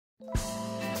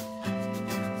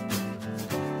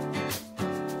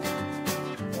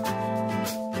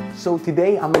So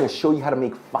today I'm going to show you how to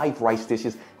make 5 rice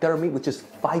dishes that are made with just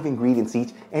 5 ingredients each,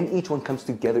 and each one comes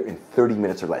together in 30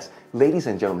 minutes or less. Ladies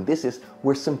and gentlemen, this is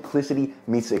where simplicity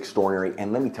meets extraordinary,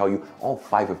 and let me tell you, all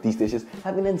 5 of these dishes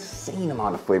have an insane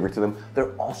amount of flavor to them.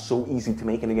 They're all so easy to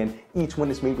make, and again, each one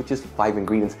is made with just 5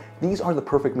 ingredients. These are the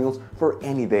perfect meals for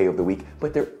any day of the week,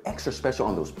 but they're extra special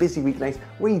on those busy weeknights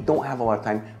where you don't have a lot of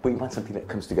time, but you want something that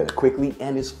comes together quickly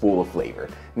and is full of flavor.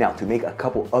 Now, to make a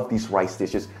couple of these rice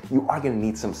dishes, you are going to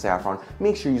need some saffron.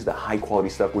 Make sure you use the high quality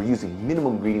stuff. We're using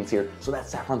minimum ingredients here, so that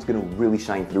saffron's going to really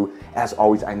shine through. As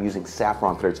always, I'm using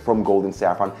saffron threads from Golden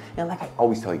Saffron, and like I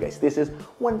always tell you guys, this is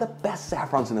one of the best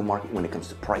saffrons in the market when it comes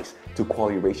to price to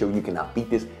quality ratio. You cannot beat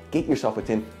this. Get yourself a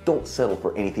tin. Don't settle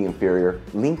for anything inferior.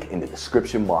 Link in the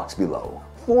description box below.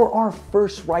 For our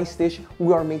first rice dish,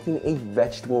 we are making a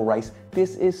vegetable rice.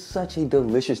 This is such a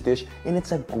delicious dish, and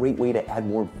it's a great way to add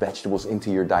more vegetables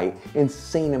into your diet.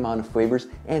 Insane amount of flavors,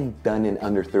 and done in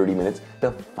under 30 minutes.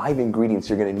 The 5 ingredients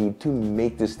you're gonna need to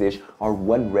make this dish are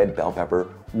 1 red bell pepper,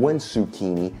 1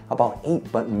 zucchini, about 8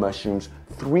 button mushrooms,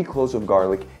 3 cloves of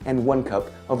garlic, and 1 cup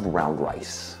of round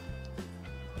rice.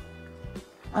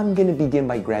 I'm going to begin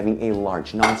by grabbing a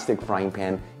large non-stick frying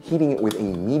pan, heating it with a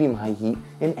medium-high heat,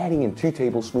 and adding in 2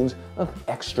 tablespoons of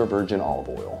extra virgin olive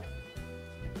oil.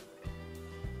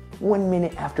 1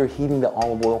 minute after heating the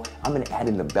olive oil, I'm going to add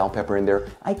in the bell pepper in there.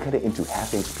 I cut it into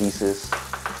 1/2-inch pieces.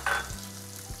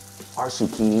 Our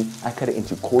zucchini, I cut it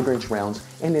into 1/4-inch rounds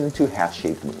and then into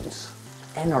half-shaped moons.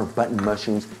 And our button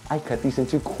mushrooms, I cut these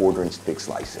into 1/4-inch thick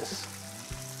slices.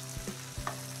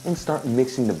 And start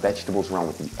mixing the vegetables around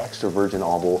with the extra virgin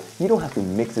olive oil. You don't have to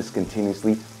mix this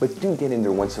continuously, but do get in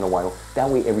there once in a while. That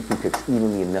way everything cooks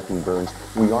evenly and nothing burns.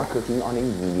 We are cooking on a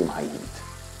medium-high heat.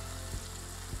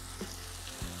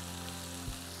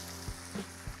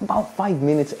 About 5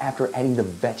 minutes after adding the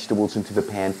vegetables into the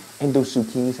pan, and those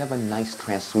zucchinis have a nice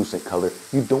translucent color,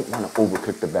 you don't want to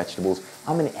overcook the vegetables.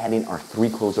 I'm going to add in our 3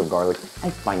 cloves of garlic.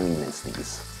 I finely minced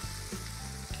these.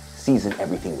 Season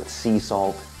everything with sea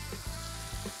salt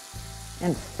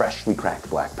and freshly cracked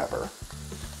black pepper.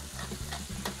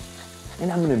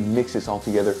 And I'm going to mix this all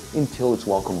together until it's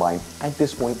well combined. At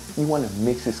this point, you want to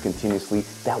mix this continuously,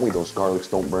 that way those garlics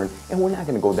don't burn, and we're not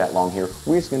going to go that long here.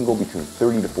 We're just going to go between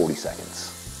 30 to 40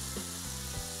 seconds.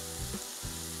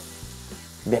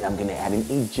 Then I'm going to add in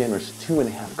a generous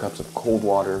 2.5 cups of cold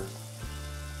water.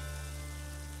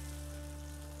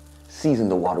 Season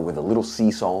the water with a little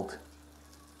sea salt.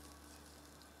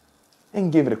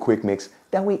 And give it a quick mix,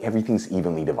 that way everything's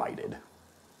evenly divided.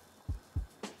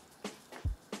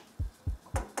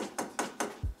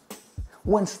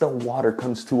 Once the water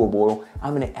comes to a boil,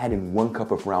 I'm going to add in 1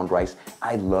 cup of round rice.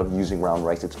 I love using round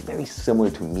rice. It's very similar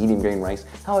to medium grain rice.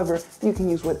 However, you can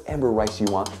use whatever rice you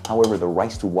want. However, the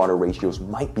rice to water ratios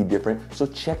might be different, so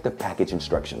check the package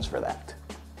instructions for that.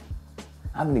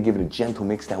 I'm going to give it a gentle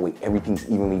mix, that way everything's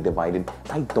evenly divided.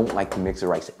 I don't like to mix the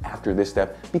rice after this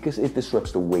step because it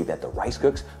disrupts the way that the rice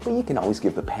cooks, but you can always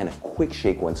give the pan a quick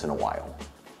shake once in a while.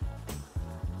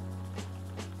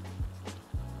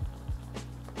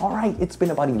 Alright, it's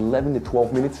been about 11 to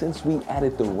 12 minutes since we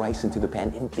added the rice into the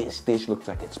pan, and this dish looks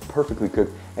like it's perfectly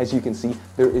cooked. As you can see,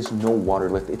 there is no water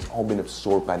left. It's all been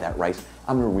absorbed by that rice.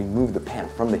 I'm going to remove the pan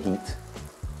from the heat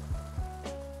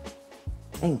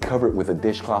and cover it with a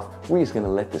dishcloth. We're just going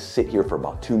to let this sit here for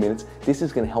about 2 minutes. This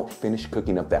is going to help finish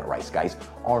cooking up that rice, guys.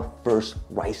 Our first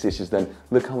rice dish is done.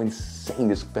 Look how insane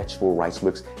this vegetable rice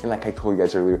looks. And like I told you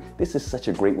guys earlier, this is such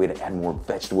a great way to add more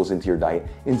vegetables into your diet.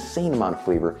 Insane amount of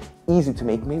flavor, easy to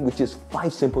make, made with just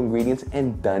 5 simple ingredients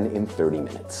and done in 30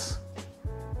 minutes.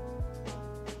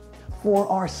 For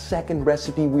our second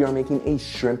recipe, we are making a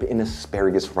shrimp and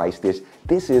asparagus rice dish.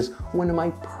 This is one of my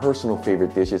personal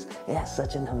favorite dishes. It has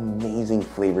such an amazing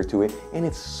flavor to it, and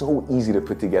it's so easy to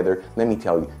put together. Let me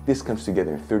tell you, this comes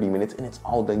together in 30 minutes, and it's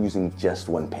all done using just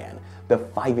 1 pan. The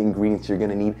 5 ingredients you're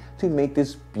gonna need to make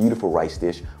this beautiful rice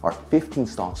dish are 15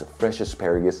 stalks of fresh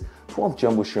asparagus, 12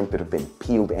 jumbo shrimp that have been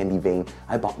peeled and deveined.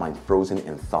 I bought mine frozen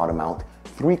and thawed them out,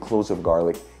 3 cloves of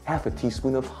garlic, 1/2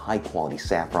 teaspoon of high-quality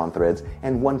saffron threads,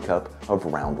 and 1 cup of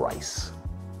round rice.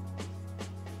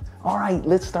 Alright,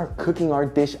 let's start cooking our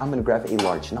dish. I'm going to grab a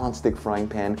large non-stick frying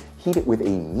pan, heat it with a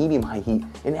medium-high heat,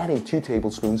 and add in 2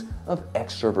 tablespoons of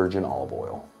extra virgin olive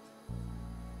oil.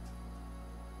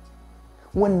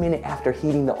 1 minute after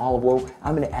heating the olive oil,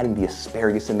 I'm going to add in the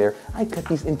asparagus in there. I cut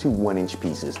these into 1-inch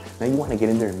pieces. Now you want to get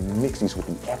in there and mix these with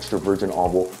the extra virgin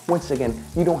olive oil. Once again,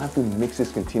 you don't have to mix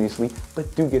this continuously,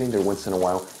 but do get in there once in a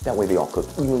while. That way they all cook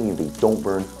evenly and they don't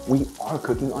burn. We are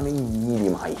cooking on a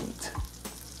medium-high heat.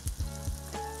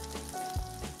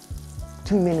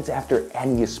 2 minutes after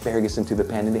adding the asparagus into the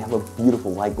pan, and they have a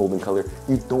beautiful light golden color,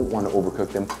 you don't want to overcook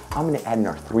them. I'm going to add in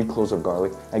our 3 cloves of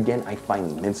garlic. Again, I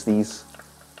finely mince these.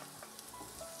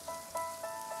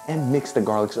 And mix the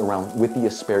garlics around with the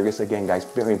asparagus. Again, guys,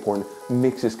 very important,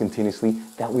 mix this continuously.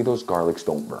 That way those garlics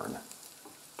don't burn.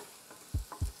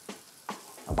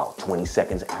 About 20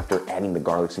 seconds after adding the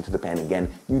garlics into the pan, again,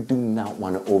 you do not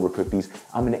want to overcook these.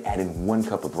 I'm going to add in 1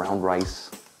 cup of brown rice,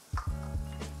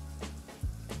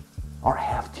 our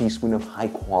 ½ teaspoon of high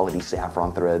quality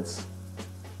saffron threads,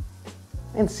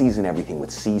 and season everything with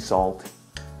sea salt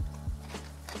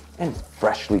and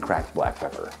freshly cracked black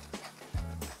pepper.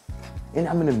 And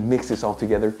I'm going to mix this all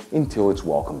together until it's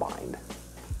well combined.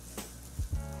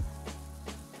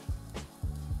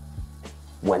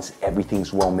 Once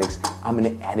everything's well mixed, I'm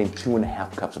going to add in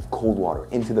 2½ cups of cold water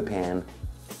into the pan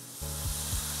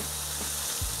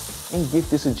and give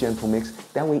this a gentle mix.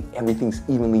 That way everything's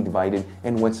evenly divided.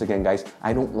 And once again, guys,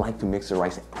 I don't like to mix the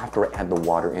rice after I add the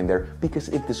water in there because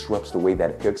it disrupts the way that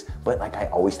it cooks. But like I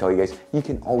always tell you guys, you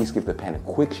can always give the pan a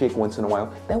quick shake once in a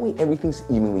while. That way everything's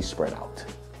evenly spread out.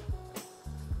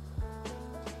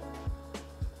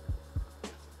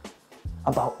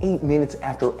 About 8 minutes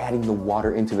after adding the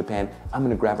water into the pan, I'm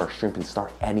going to grab our shrimp and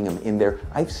start adding them in there.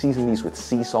 I've seasoned these with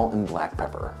sea salt and black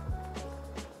pepper.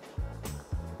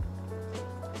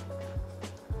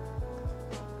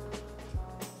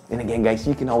 And again, guys,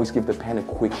 you can always give the pan a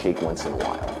quick shake once in a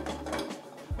while.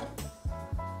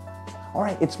 All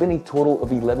right, it's been a total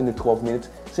of 11 to 12 minutes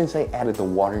since I added the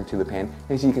water into the pan.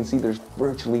 As you can see, there's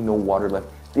virtually no water left.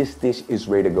 This dish is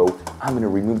ready to go. I'm going to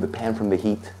remove the pan from the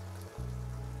heat.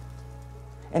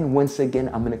 And once again,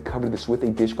 I'm going to cover this with a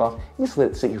dishcloth and just let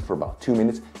it sit here for about 2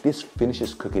 minutes. This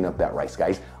finishes cooking up that rice,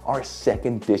 guys. Our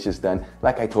second dish is done.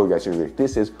 Like I told you guys earlier,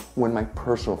 this is one of my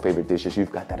personal favorite dishes.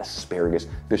 You've got that asparagus,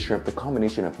 the shrimp, the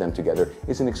combination of them together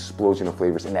is an explosion of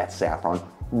flavors, and that saffron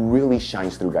really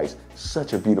shines through, guys.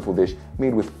 Such a beautiful dish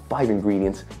made with 5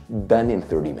 ingredients, done in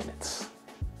 30 minutes.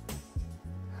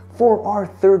 For our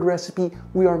third recipe,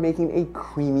 we are making a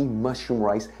creamy mushroom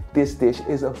rice. This dish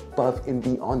is above and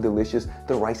beyond delicious.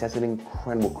 The rice has an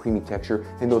incredible creamy texture,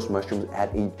 and those mushrooms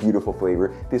add a beautiful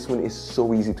flavor. This one is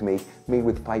so easy to make, made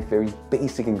with 5 very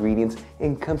basic ingredients,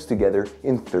 and comes together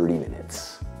in 30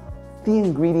 minutes. The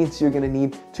ingredients you're gonna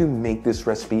need to make this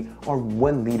recipe are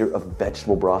 1 liter of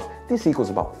vegetable broth. This equals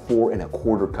about 4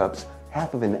 1/4 cups,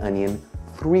 half of an onion,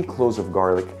 3 cloves of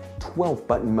garlic, 12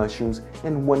 button mushrooms,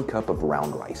 and 1 cup of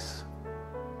round rice.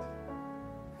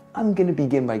 I'm going to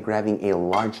begin by grabbing a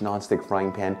large nonstick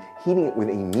frying pan, heating it with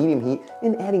a medium heat,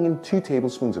 and adding in 2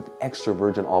 tablespoons of extra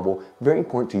virgin olive oil. Very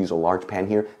important to use a large pan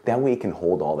here, that way it can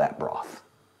hold all that broth.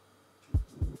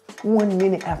 1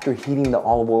 minute after heating the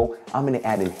olive oil, I'm going to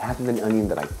add in half of an onion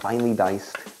that I finely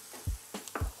diced,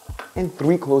 and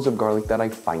 3 cloves of garlic that I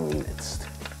finely minced.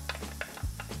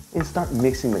 And start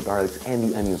mixing the garlics and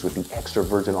the onions with the extra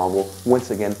virgin olive oil.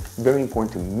 Once again, very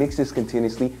important to mix this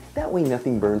continuously, that way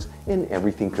nothing burns and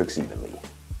everything cooks evenly.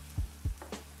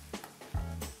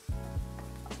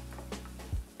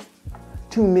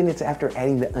 Two minutes after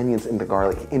adding the onions and the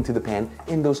garlic into the pan,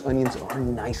 and those onions are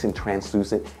nice and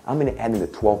translucent, I'm going to add in the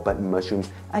 12 button mushrooms.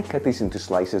 I cut these into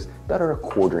slices that are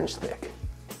 1/4 inch thick.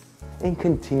 And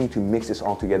continue to mix this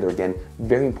all together again.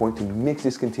 Very important to mix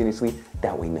this continuously,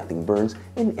 that way nothing burns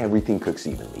and everything cooks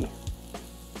evenly.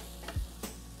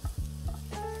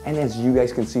 And as you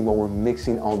guys can see while we're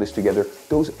mixing all this together,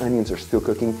 those onions are still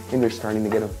cooking and they're starting to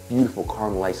get a beautiful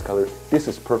caramelized color. This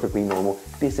is perfectly normal.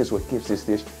 This is what gives this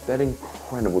dish that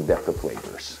incredible depth of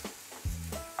flavors.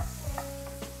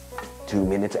 2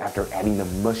 minutes after adding the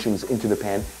mushrooms into the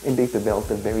pan and they've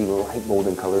developed a very light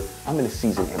golden color, I'm going to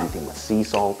season everything with sea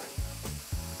salt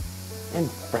and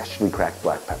freshly cracked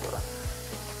black pepper.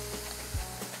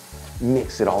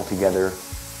 Mix it all together.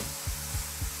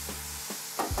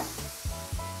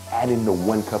 Add in the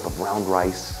 1 cup of round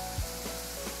rice.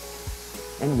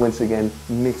 And once again,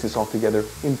 mix this all together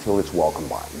until it's well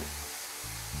combined.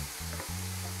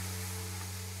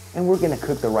 And we're gonna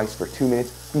cook the rice for 2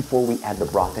 minutes before we add the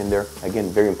broth in there. Again,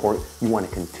 very important, you wanna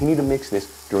continue to mix this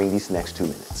during these next 2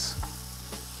 minutes.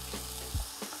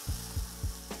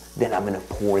 Then I'm gonna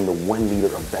pour in the 1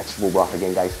 liter of vegetable broth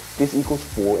again, guys. This equals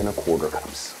 4 1/4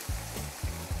 cups.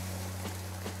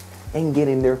 And get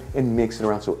in there and mix it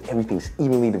around so everything's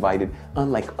evenly divided.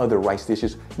 Unlike other rice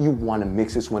dishes, you wanna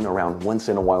mix this one around once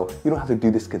in a while. You don't have to do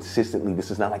this consistently.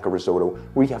 This is not like a risotto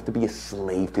where you have to be a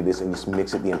slave to this and just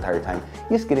mix it the entire time.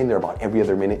 Just get in there about every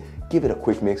other minute, give it a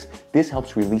quick mix. This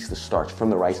helps release the starch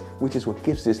from the rice, which is what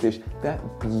gives this dish that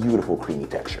beautiful creamy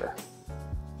texture.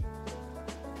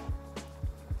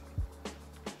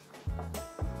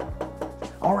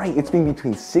 All right, it's been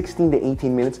between 16 to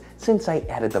 18 minutes since I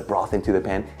added the broth into the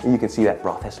pan, and you can see that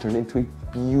broth has turned into a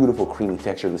beautiful creamy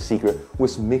texture. The secret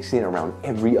was mixing it around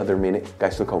every other minute.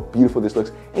 Guys, look how beautiful this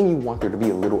looks, and you want there to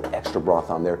be a little extra broth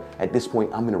on there. At this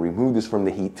point, I'm gonna remove this from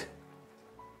the heat.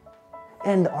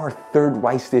 And our third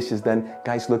rice dish is done.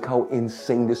 Guys, look how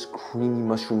insane this creamy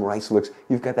mushroom rice looks.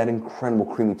 You've got that incredible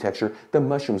creamy texture. The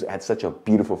mushrooms add such a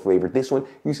beautiful flavor. This one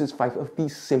uses 5 of the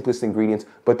simplest ingredients,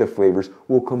 but the flavors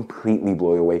will completely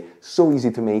blow you away. So easy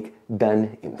to make,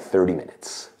 done in 30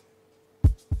 minutes.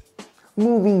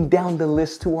 Moving down the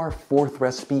list to our fourth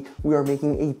recipe, we are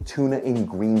making a tuna and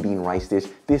green bean rice dish.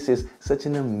 This is such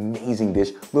an amazing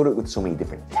dish, loaded with so many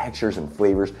different textures and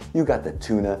flavors. You got the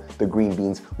tuna, the green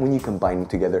beans. When you combine them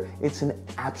together, it's an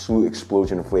absolute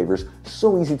explosion of flavors.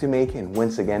 So easy to make, and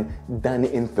once again, done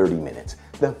in 30 minutes.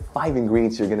 The 5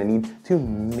 ingredients you're gonna need to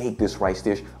make this rice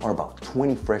dish are about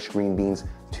 20 fresh green beans,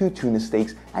 2 tuna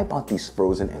steaks. I bought these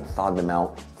frozen and thawed them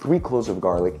out, 3 cloves of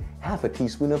garlic, half a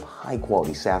teaspoon of high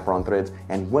quality saffron threads,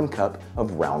 and 1 cup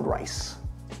of round rice.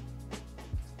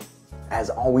 As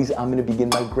always, I'm gonna begin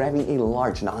by grabbing a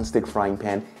large non-stick frying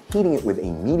pan, heating it with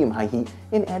a medium-high heat,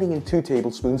 and adding in 2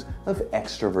 tablespoons of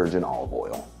extra virgin olive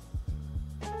oil.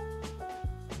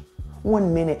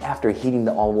 1 minute after heating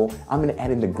the olive oil, I'm gonna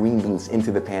add in the green beans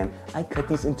into the pan. I cut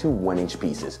these into 1-inch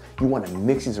pieces. You wanna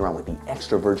mix these around with the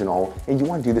extra virgin oil, and you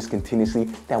wanna do this continuously.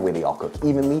 That way they all cook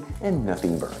evenly and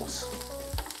nothing burns.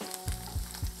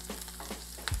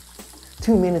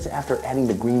 2 minutes after adding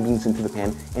the green beans into the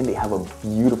pan, and they have a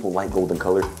beautiful light golden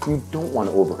color, you don't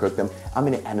wanna overcook them. I'm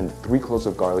gonna add in 3 cloves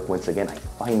of garlic. Once again, I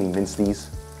finely minced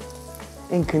these.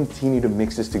 And continue to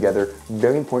mix this together.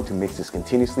 Very important to mix this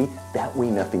continuously, that way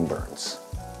nothing burns.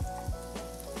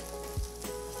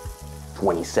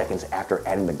 20 seconds after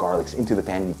adding the garlics into the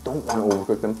pan, you don't want to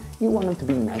overcook them. You want them to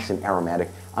be nice and aromatic.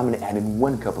 I'm going to add in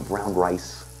 1 cup of round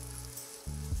rice,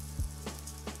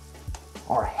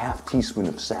 or ½ teaspoon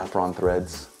of saffron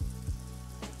threads,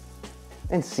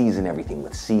 and season everything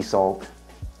with sea salt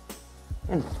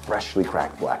and freshly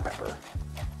cracked black pepper.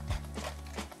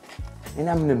 And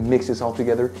I'm gonna mix this all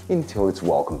together until it's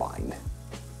well combined.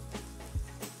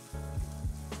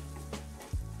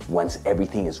 Once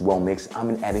everything is well mixed, I'm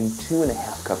gonna add in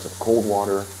 2½ cups of cold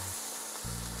water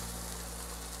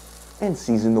and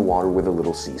season the water with a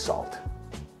little sea salt.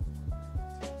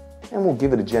 And we'll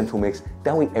give it a gentle mix,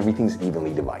 that way everything's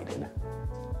evenly divided.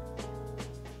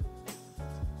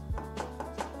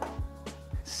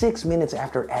 6 minutes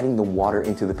after adding the water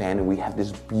into the pan, and we have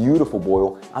this beautiful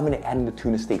boil, I'm gonna add in the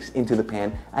tuna steaks into the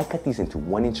pan. I cut these into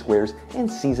 1-inch squares and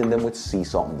season them with sea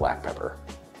salt and black pepper.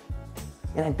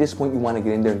 And at this point, you wanna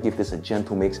get in there and give this a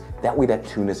gentle mix, that way that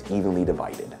tuna is evenly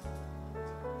divided.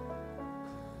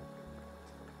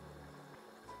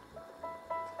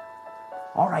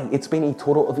 All right, it's been a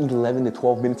total of 11 to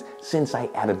 12 minutes since I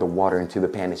added the water into the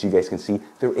pan. As you guys can see,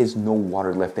 there is no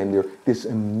water left in there. This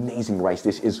amazing rice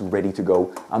dish is ready to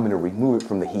go. I'm gonna remove it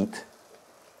from the heat.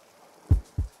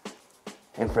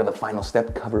 And for the final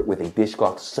step, cover it with a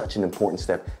dishcloth. Such an important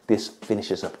step. This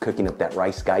finishes up cooking up that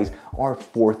rice, guys. Our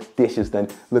 4th dish is done.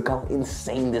 Look how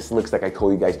insane this looks. Like I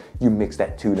told you guys, you mix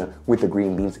that tuna with the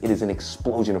green beans. It is an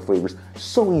explosion of flavors.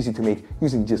 So easy to make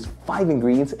using just 5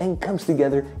 ingredients, and comes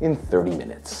together in 30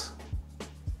 minutes.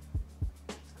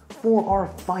 For our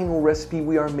final recipe,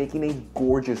 we are making a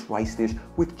gorgeous rice dish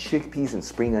with chickpeas and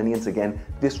spring onions. Again,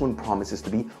 this one promises to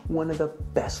be one of the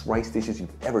best rice dishes you've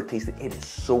ever tasted. It is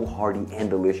so hearty and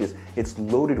delicious. It's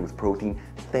loaded with protein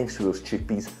thanks to those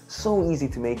chickpeas. So easy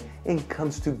to make and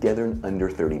comes together in under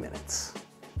 30 minutes.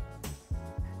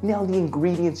 Now the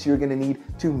ingredients you're gonna need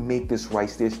to make this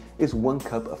rice dish is 1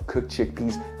 cup of cooked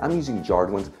chickpeas. I'm using jarred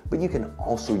ones, but you can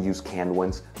also use canned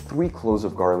ones, 3 cloves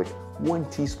of garlic, 1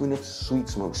 teaspoon of sweet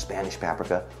smoked Spanish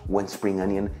paprika, 1 spring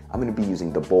onion. I'm gonna be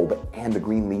using the bulb and the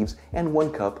green leaves, and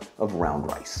 1 cup of round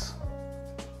rice.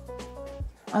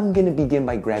 I'm gonna begin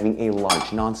by grabbing a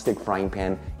large non-stick frying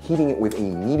pan, heating it with a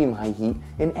medium-high heat,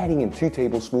 and adding in 2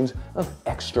 tablespoons of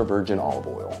extra virgin olive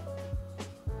oil.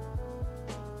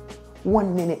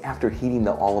 1 minute after heating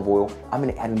the olive oil, I'm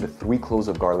gonna add in the 3 cloves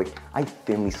of garlic. I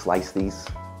thinly sliced these,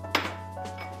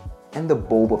 and the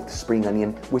bulb of the spring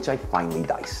onion, which I finely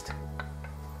diced.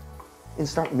 And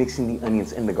start mixing the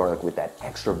onions and the garlic with that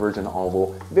extra virgin olive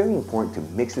oil. Very important to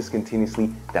mix this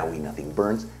continuously, that way nothing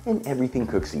burns and everything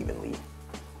cooks evenly.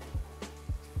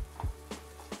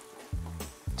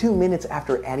 2 minutes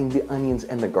after adding the onions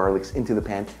and the garlics into the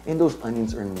pan, and those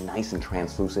onions are nice and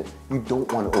translucent, you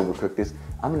don't want to overcook this,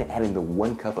 I'm going to add in the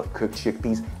 1 cup of cooked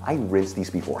chickpeas. I rinsed these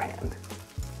beforehand.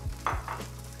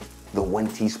 The 1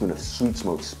 teaspoon of sweet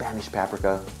smoked Spanish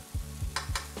paprika,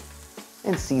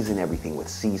 And season everything with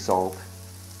sea salt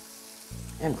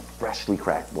and freshly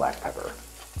cracked black pepper.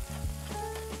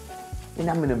 And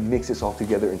I'm gonna mix this all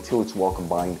together until it's well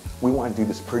combined. We wanna do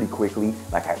this pretty quickly.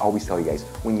 Like I always tell you guys,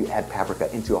 when you add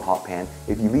paprika into a hot pan,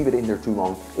 if you leave it in there too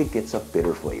long, it gets a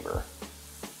bitter flavor.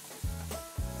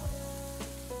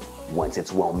 Once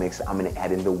it's well mixed, I'm gonna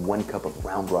add in the 1 cup of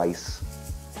ground rice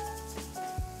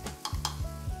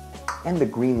and the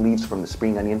green leaves from the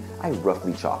spring onion. I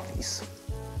roughly chop these.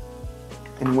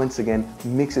 And once again,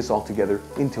 mix this all together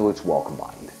until it's well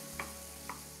combined.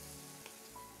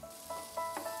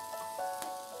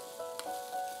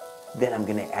 Then I'm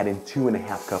gonna add in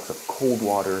 2½ cups of cold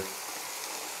water.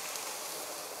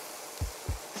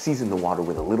 Season the water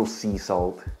with a little sea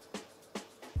salt.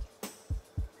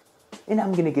 And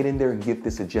I'm gonna get in there and give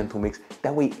this a gentle mix.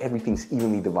 That way everything's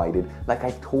evenly divided. Like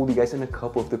I've told you guys in a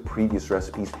couple of the previous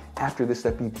recipes, after this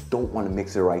step you don't wanna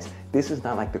mix the rice. This is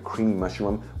not like the creamy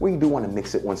mushroom where you do wanna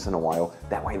mix it once in a while.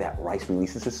 That way that rice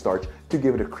releases its starch to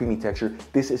give it a creamy texture.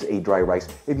 This is a dry rice.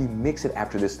 If you mix it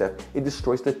after this step, it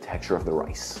destroys the texture of the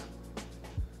rice.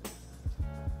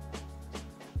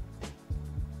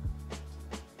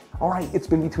 Alright, it's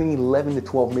been between 11 to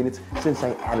 12 minutes since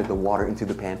I added the water into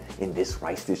the pan, and this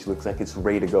rice dish looks like it's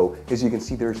ready to go. As you can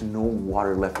see, there's no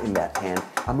water left in that pan.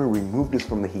 I'm going to remove this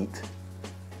from the heat.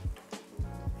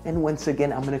 And once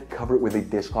again, I'm going to cover it with a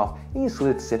dishcloth and just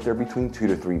let it sit there between 2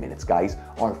 to 3 minutes, guys.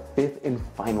 Our 5th and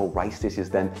final rice dish is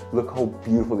done. Look how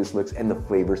beautiful this looks, and the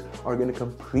flavors are going to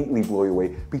completely blow you away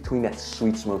between that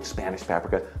sweet smoked Spanish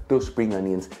paprika, those spring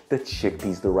onions, the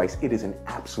chickpeas, the rice. It is an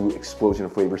absolute explosion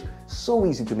of flavors. So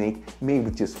easy to make, made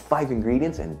with just 5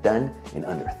 ingredients and done in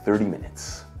under 30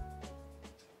 minutes.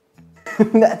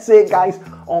 That's it, guys.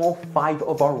 All 5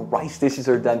 of our rice dishes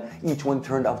are done. Each one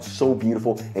turned out so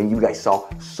beautiful, and you guys saw,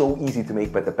 so easy to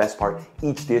make. But the best part,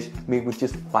 each dish made with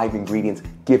just 5 ingredients.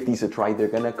 Give these a try. They're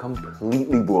gonna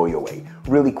completely blow you away.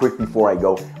 Really quick before I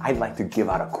go, I'd like to give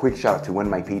out a quick shout out to one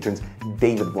of my patrons,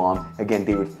 David Blom. Again,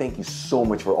 David, thank you so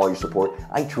much for all your support.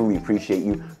 I truly appreciate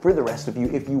you. For the rest of you,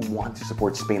 if you want to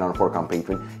support Spain on a Fork on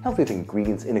Patreon, help with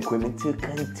ingredients and equipment to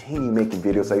continue making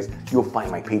videos like this, you'll find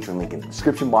my Patreon link in the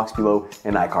description box below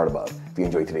and iCard above. If you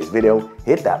enjoyed today's video,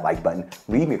 hit that like button,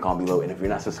 leave me a comment below, and if you're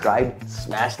not subscribed,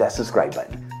 smash that subscribe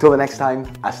button. Till the next time,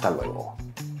 hasta luego.